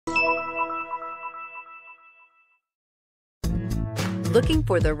Looking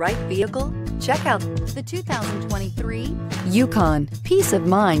for the right vehicle? Check out the 2023 Yukon. Peace of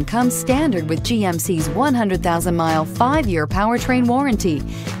mind comes standard with GMC's 100,000-mile, 5-year powertrain warranty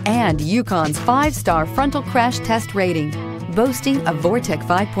and Yukon's 5-star frontal crash test rating. Boasting a Vortec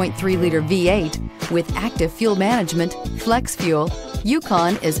 5.3-liter V8 with active fuel management, flex fuel,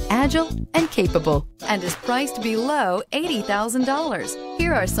 Yukon is agile and capable and is priced below $80,000.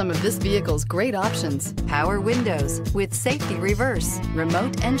 Here are some of this vehicle's great options: power windows with safety reverse,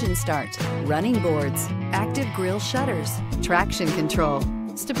 remote engine start, running boards, active grille shutters, traction control,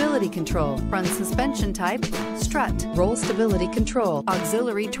 stability control, front suspension type, strut, roll stability control,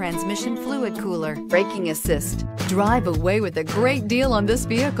 auxiliary transmission fluid cooler, braking assist. Drive away with a great deal on this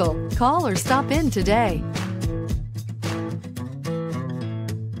vehicle. Call or stop in today.